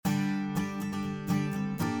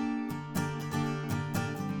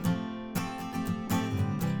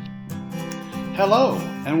Hello,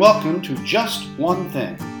 and welcome to Just One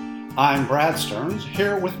Thing. I'm Brad Stearns,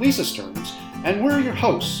 here with Lisa Stearns, and we're your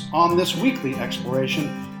hosts on this weekly exploration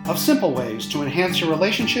of simple ways to enhance your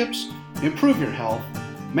relationships, improve your health,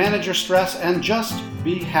 manage your stress, and just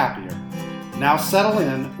be happier. Now settle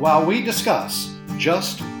in while we discuss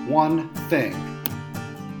just one thing.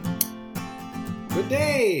 Good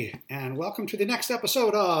day, and welcome to the next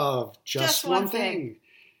episode of Just One Thing.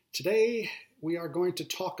 Today, we are going to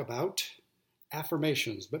talk about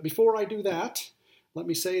affirmations. But before I do that, let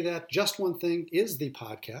me say that Just One Thing is the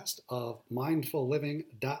podcast of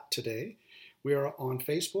mindfulliving.today. We are on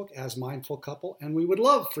Facebook as Mindful Couple, and we would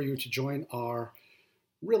love for you to join our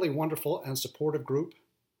really wonderful and supportive group,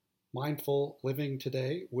 Mindful Living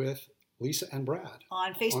Today, with Lisa and Brad.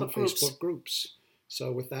 On Facebook groups.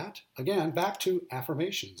 So with that, again, back to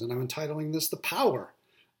affirmations. And I'm entitling this The Power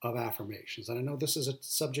of Affirmations. And I know this is a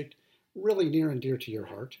subject really near and dear to your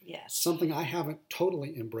heart. Yes. Something I haven't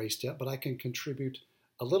totally embraced yet, but I can contribute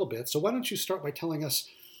a little bit. So why don't you start by telling us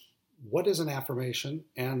what is an affirmation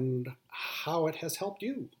and how it has helped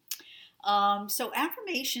you? So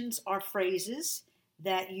affirmations are phrases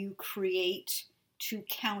that you create to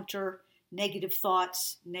counter negative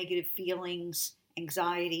thoughts, negative feelings,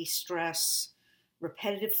 anxiety, stress,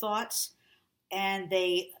 repetitive thoughts. And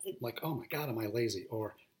they... Like, oh my God, am I lazy?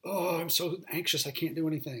 Or, oh, I'm so anxious, I can't do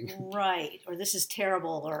anything. Right. Or this is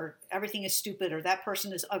terrible, or everything is stupid, or that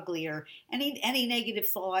person is ugly, or any negative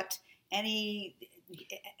thought, And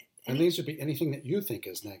these would be anything that you think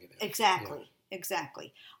is negative. Exactly. Yeah.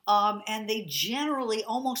 Exactly. And they generally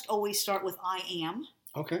almost always start with I am.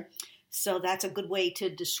 Okay. So that's a good way to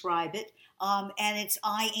describe it. And it's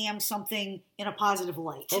I am something in a positive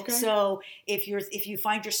light. Okay. So if you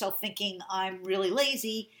find yourself thinking I'm really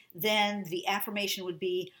lazy, then the affirmation would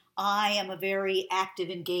be I am a very active,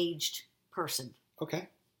 engaged person. Okay.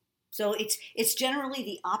 So it's generally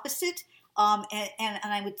the opposite. And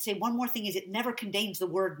I would say one more thing is it never contains the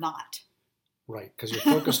word not. Right, because you're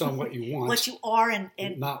focused on what you want. What you are and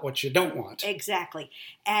not what you don't want. Exactly.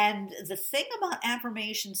 And the thing about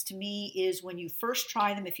affirmations to me is when you first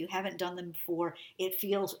try them, if you haven't done them before, it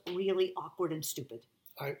feels really awkward and stupid.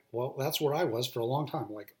 Well, that's where I was for a long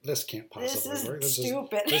time. Like, this can't possibly work. This is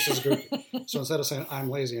stupid. This is goofy. So instead of saying I'm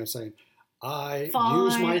lazy, I'm saying I Fine.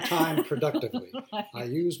 use my time productively. Right. I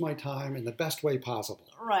use my time in the best way possible.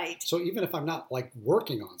 Right. So even if I'm not like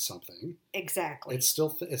working on something, exactly, it's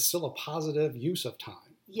still a positive use of time.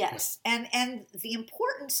 Yes, yeah. And the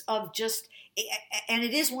importance of just, and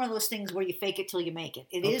it is one of those things where you fake it till you make it.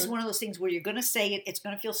 It is one of those things where you're going to say it, it's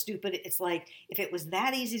going to feel stupid. It's like, if it was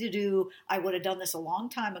that easy to do, I would have done this a long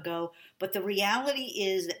time ago. But the reality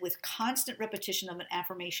is that with constant repetition of an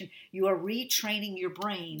affirmation, you are retraining your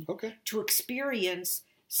brain to experience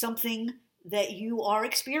something that you are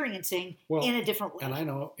experiencing in a different way. And I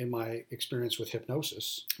know in my experience with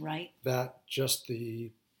hypnosis, right, that just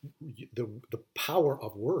the power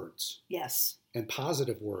of words, yes, and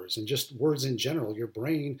positive words, and just words in general. Your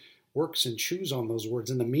brain works and chews on those words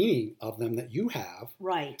and the meaning of them that you have,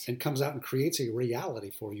 right, and comes out and creates a reality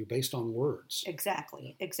for you based on words.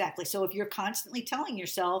 Exactly. So if you're constantly telling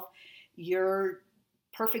yourself you're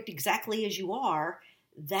perfect exactly as you are,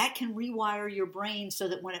 that can rewire your brain so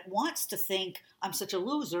that when it wants to think I'm such a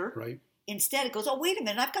loser, right, instead it goes, oh, wait a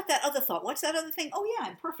minute, I've got that other thought. What's that other thing? Oh, yeah,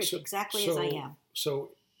 I'm perfect exactly as I am. So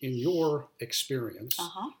in your experience,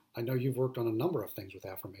 I know you've worked on a number of things with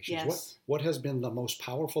affirmations. Yes. What has been the most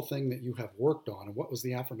powerful thing that you have worked on, and what was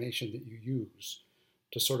the affirmation that you use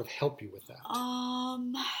to sort of help you with that?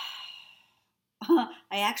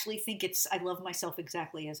 I actually think I love myself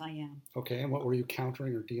exactly as I am. Okay, and what were you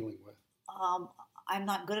countering or dealing with? I'm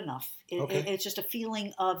not good enough. It's just a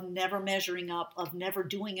feeling of never measuring up, of never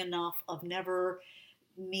doing enough, of never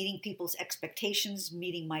meeting people's expectations,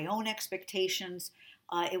 meeting my own expectations.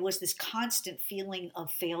 It was this constant feeling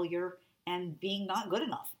of failure and being not good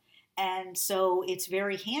enough. And so it's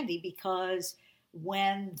very handy because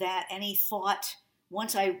when any thought,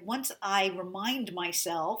 once I remind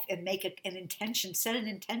myself and make set an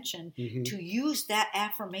intention to use that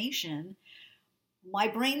affirmation, my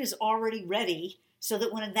brain is already ready so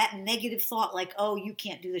that when that negative thought like, oh, you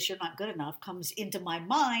can't do this, you're not good enough, comes into my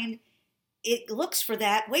mind, it looks for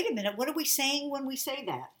that. Wait a minute, what are we saying when we say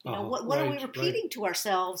that? What are we repeating to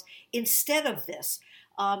ourselves instead of this?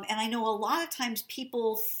 And I know a lot of times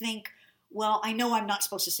people think, well, I know I'm not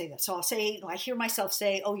supposed to say that. So I hear myself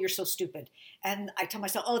say, oh, you're so stupid. And I tell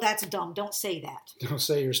myself, oh, that's dumb. Don't say that.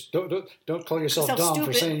 Don't call yourself dumb stupid.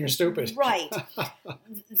 For saying you're stupid. Right.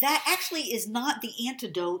 That actually is not the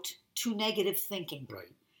antidote to negative thinking. Right.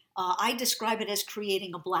 I describe it as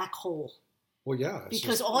creating a black hole. Well, yeah.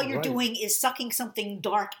 Because all you're doing is sucking something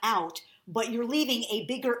dark out, but you're leaving a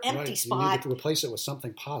bigger empty spot. You need to replace it with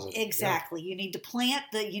something positive. Exactly. Yeah. You need to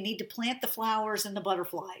plant the flowers and the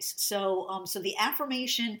butterflies. So the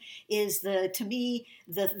affirmation is to me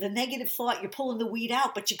the negative thought. You're pulling the weed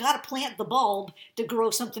out, but you got to plant the bulb to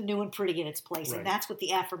grow something new and pretty in its place, right. And that's what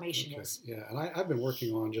the affirmation is. Yeah, and I've been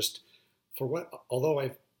working on although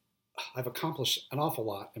I've accomplished an awful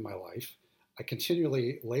lot in my life, I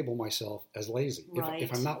continually label myself as lazy. Right.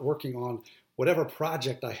 If I'm not working on whatever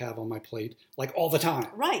project I have on my plate, like all the time.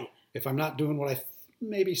 Right. If I'm not doing what I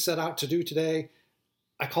maybe set out to do today,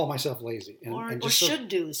 I call myself lazy. Or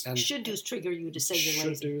should-dos. Should-dos trigger you to say you're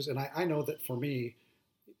lazy. Should-dos. And I know that for me,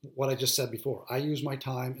 what I just said before, I use my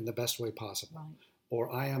time in the best way possible. Right.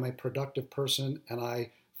 Or I am a productive person and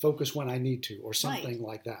I focus when I need to, or something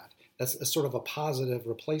like that. That's a sort of a positive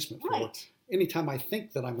replacement for anytime I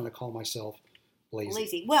think that I'm going to call myself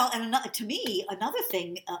lazy. Well, and to me, another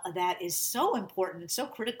thing that is so important and so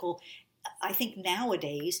critical, I think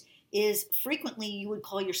nowadays, is frequently you would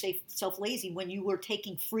call yourself lazy when you were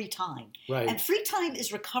taking free time. Right. And free time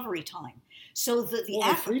is recovery time. So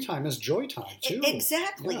free time is joy time too.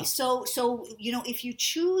 Exactly. Yeah. So if you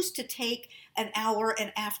choose to take an hour,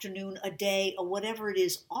 an afternoon, a day, or whatever it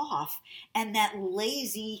is off, and that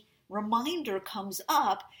lazy reminder comes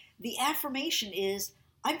up, the affirmation is,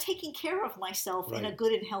 I'm taking care of myself in a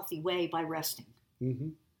good and healthy way by resting. Mm-hmm.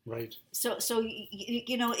 Right. So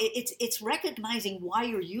it's recognizing why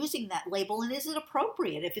you're using that label, and is it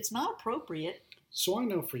appropriate? If it's not appropriate. So I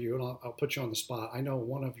know for you, and I'll put you on the spot, I know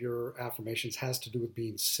one of your affirmations has to do with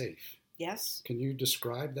being safe. Yes. Can you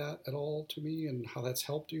describe that at all to me and how that's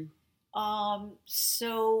helped you?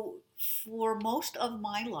 So for most of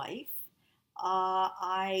my life,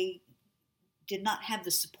 I did not have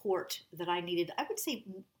the support that I needed. I would say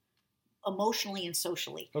emotionally and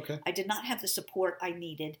socially. Okay. I did not have the support I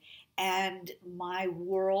needed, and my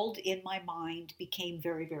world in my mind became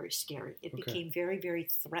very, very scary. It became very, very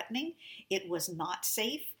threatening. It was not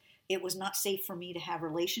safe. It was not safe for me to have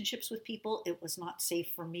relationships with people. It was not safe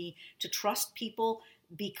for me to trust people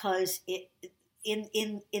because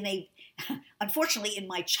unfortunately, in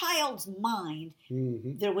my child's mind,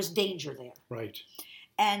 there was danger there. Right.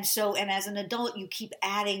 And as an adult, you keep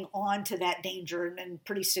adding on to that danger, and then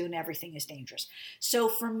pretty soon everything is dangerous. So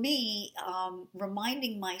for me,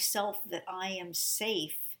 reminding myself that I am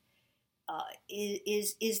safe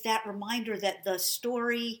is that reminder that the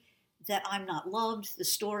story that I'm not loved, the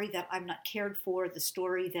story that I'm not cared for, the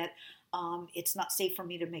story that it's not safe for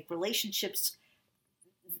me to make relationships,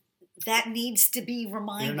 that needs to be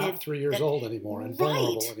reminded. You're not 3 years old anymore and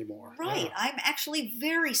vulnerable anymore. Right. Yeah. I'm actually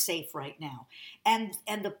very safe right now. And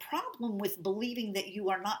the problem with believing that you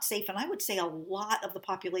are not safe, and I would say a lot of the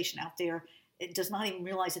population out there does not even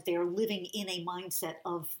realize that they are living in a mindset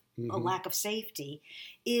of a lack of safety,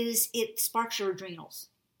 is it sparks your adrenals.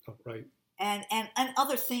 Oh, right. And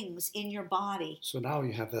other things in your body. So now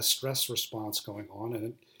you have this stress response going on, and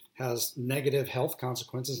it has negative health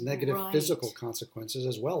consequences, negative physical consequences,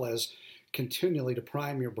 as well as continually to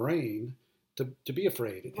prime your brain to be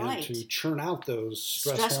afraid and to churn out those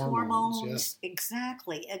stress hormones. Yeah.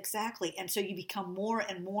 Exactly. And so you become more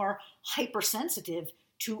and more hypersensitive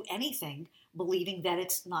to anything, believing that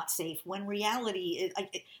it's not safe. When reality,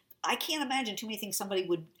 I can't imagine too many things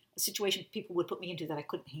a situation people would put me into that I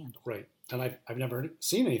couldn't handle. Right. And I've never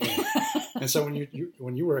seen anything. And so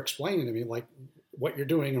when you were explaining to me like what you're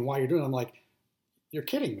doing and why you're doing it, I'm like, you're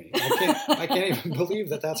kidding me. I can't even believe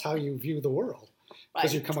that that's how you view the world.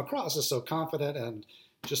 Because you come across as so confident and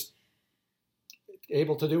just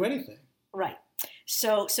able to do anything. Right.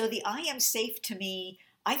 So the I am safe to me,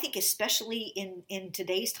 I think especially in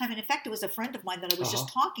today's time, and in fact, it was a friend of mine that I was just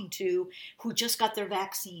talking to who just got their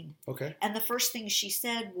vaccine. Okay. And the first thing she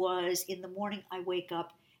said was, in the morning I wake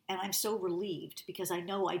up and I'm so relieved because I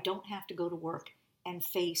know I don't have to go to work and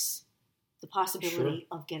face the possibility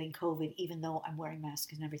of getting COVID, even though I'm wearing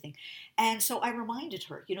masks and everything. And so I reminded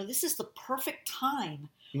her, this is the perfect time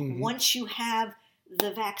once you have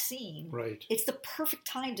the vaccine. Right. It's the perfect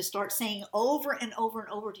time to start saying over and over and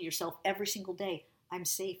over to yourself every single day, I'm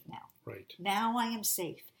safe now. Right. Now I am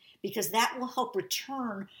safe. Because that will help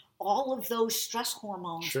return all of those stress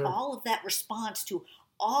hormones, all of that response to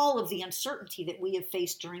all of the uncertainty that we have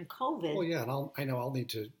faced during COVID. Well, yeah, and I know I'll need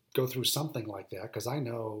to go through something like that because I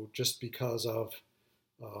know just because of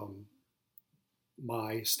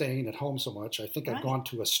my staying at home so much, I think I've gone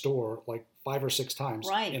to a store like 5 or 6 times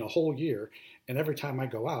in a whole year. And every time I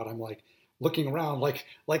go out, I'm like looking around like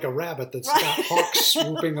a rabbit that's got hawks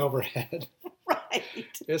swooping overhead. Right.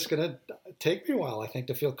 It's going to take me a while, I think,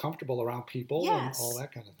 to feel comfortable around people and all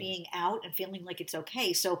that kind of thing. Being out and feeling like it's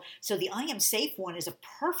okay. So the I am safe one is a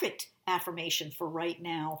perfect affirmation for right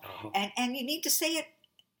now. And you need to say it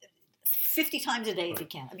 50 times a day if you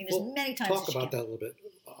can. I mean, as many times as you can. Talk about that a little bit.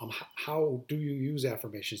 How do you use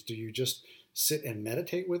affirmations? Do you just sit and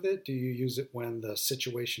meditate with it? Do you use it when the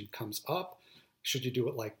situation comes up? Should you do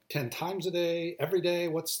it like 10 times a day, every day?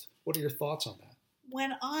 What are your thoughts on that?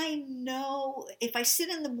 When I know, if I sit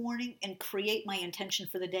in the morning and create my intention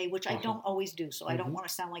for the day, which I don't always do, so I don't want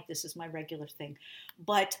to sound like this is my regular thing,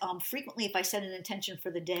 but frequently if I set an intention for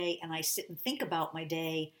the day and I sit and think about my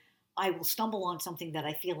day, I will stumble on something that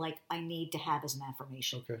I feel like I need to have as an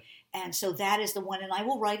affirmation. Okay. And so that is the one, and I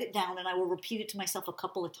will write it down and I will repeat it to myself a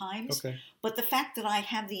couple of times. Okay. But the fact that I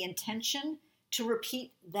have the intention to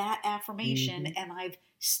repeat that affirmation and I've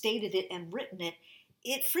stated it and written it,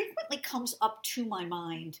 it frequently comes up to my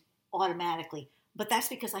mind automatically, but that's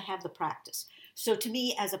because I have the practice. So to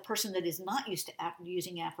me, as a person that is not used to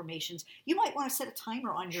using affirmations, you might want to set a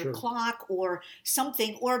timer on your clock or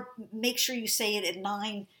something, or make sure you say it at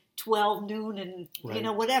 9, 12, noon, and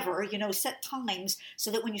whatever, set times so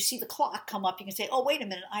that when you see the clock come up, you can say, oh, wait a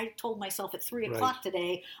minute, I told myself at 3 o'clock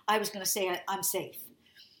today I was going to say I'm safe.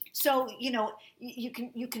 So, you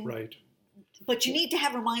can Right. But you need to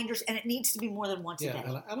have reminders, and it needs to be more than once a day.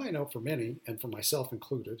 Yeah, and I know for many, and for myself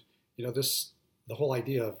included, the whole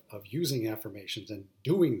idea of using affirmations and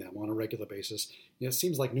doing them on a regular basis, it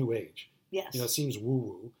seems like new age. Yes. It seems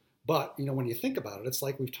woo-woo. But, when you think about it, it's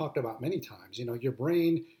like we've talked about many times. Your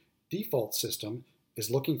brain default system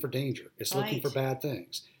is looking for danger. It's looking for bad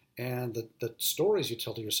things. And the stories you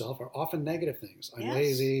tell to yourself are often negative things. I'm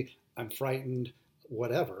lazy, I'm frightened,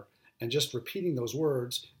 whatever. And just repeating those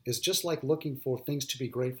words is just like looking for things to be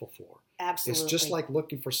grateful for. Absolutely. It's just like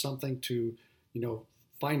looking for something to,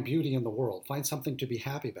 find beauty in the world, find something to be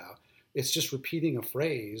happy about. It's just repeating a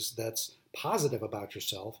phrase that's positive about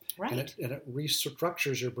yourself. Right. And it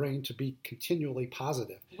restructures your brain to be continually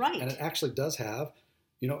positive. Right. And it actually does have,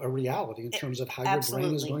 a reality in terms of how your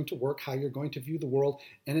brain is going to work, how you're going to view the world,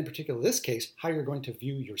 and in particular, this case, how you're going to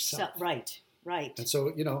view yourself. Right. And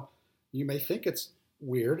so, you may think it's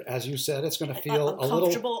weird. As you said, it's going to feel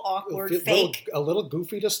uncomfortable, awkward, fake. A little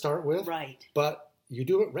goofy to start with. Right. But you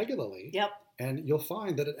do it regularly. Yep. And you'll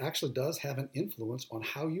find that it actually does have an influence on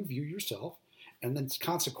how you view yourself, and then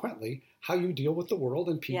consequently, how you deal with the world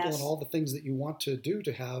and people and all the things that you want to do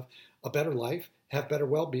to have a better life, have better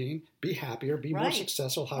well-being, be happier, be more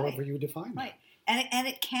successful, however you define that. Right. And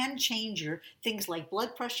it can change your things like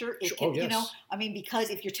blood pressure. It can, because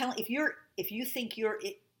if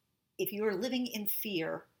you're living in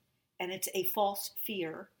fear and it's a false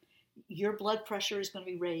fear, your blood pressure is going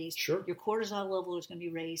to be raised. Sure. Your cortisol level is going to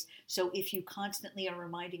be raised. So if you constantly are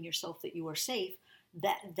reminding yourself that you are safe,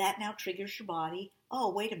 that now triggers your body.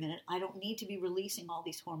 Oh, wait a minute. I don't need to be releasing all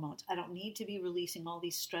these hormones. I don't need to be releasing all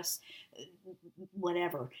these stress,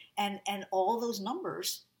 whatever. And all those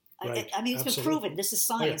numbers. Right. It's been proven. This is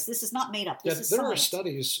science. This is not made up. This is science. There are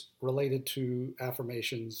studies related to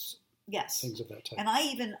affirmations. Yes. Things of that type. And I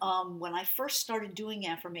even, when I first started doing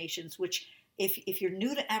affirmations, which if you're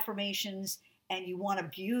new to affirmations and you want a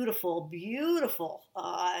beautiful, beautiful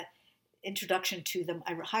introduction to them,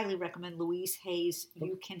 I highly recommend Louise Hay's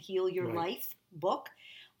You Can Heal Your Life book.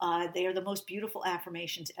 They are the most beautiful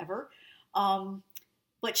affirmations ever.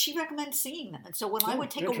 But she recommends singing them. And so when I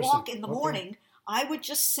would take a walk in the morning, I would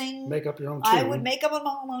just sing. Make up your own tune. I would make up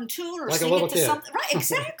my own tune or like sing it to kid. Something.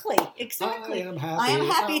 Right, exactly. I am happy. I am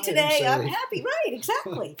happy today. I'm happy. Right,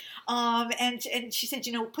 exactly. And she said,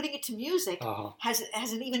 putting it to music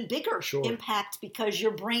has an even bigger impact because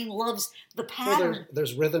your brain loves the pattern. Well,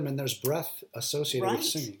 there's rhythm and there's breath associated with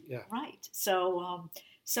singing. Yeah. Right.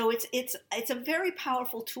 So it's a very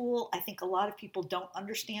powerful tool. I think a lot of people don't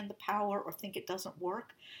understand the power or think it doesn't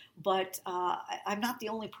work. But I'm not the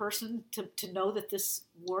only person to know that this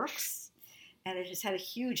works, and it has had a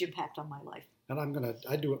huge impact on my life. And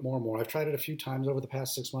I do it more and more. I've tried it a few times over the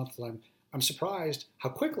past 6 months, and I'm surprised how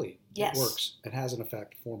quickly it works and has an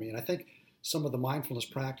effect for me. And I think some of the mindfulness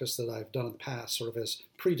practice that I've done in the past sort of has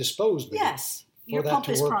predisposed me for that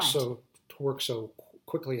to work so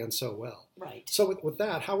quickly and so well. Right. So with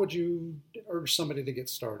that, how would you urge somebody to get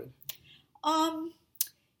started?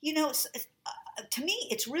 To me,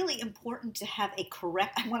 it's really important to have I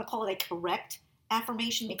want to call it a correct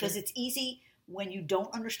affirmation because it's easy when you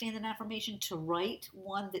don't understand an affirmation to write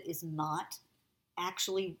one that is not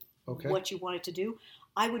actually what you want it to do.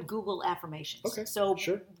 I would Google affirmations. Okay. So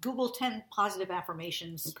Google 10 positive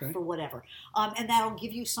affirmations for whatever. And that'll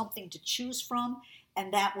give you something to choose from.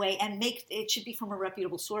 And that way, and it should be from a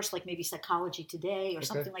reputable source, like maybe Psychology Today or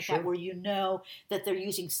something like that, where you know that they're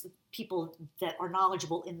using people that are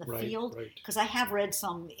knowledgeable in the field. Because I have read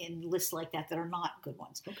some in lists like that are not good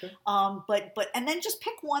ones. Okay. And then just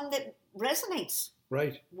pick one that resonates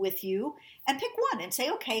with you, and pick one and say,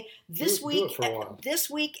 okay, this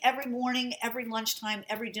week, every morning, every lunchtime,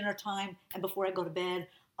 every dinner time, and before I go to bed,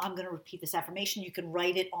 I'm going to repeat this affirmation. You can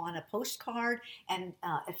write it on a postcard and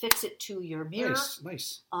affix it to your mirror.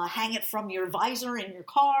 Nice. Hang it from your visor in your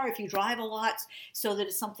car if you drive a lot, so that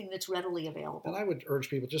it's something that's readily available. And I would urge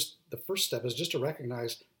people, just the first step is just to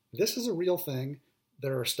recognize this is a real thing.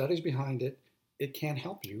 There are studies behind it. It can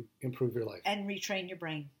help you improve your life. And retrain your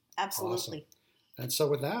brain. Absolutely. Awesome. And so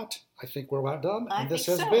with that, I think we're about done. And this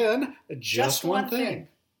has been Just One Thing.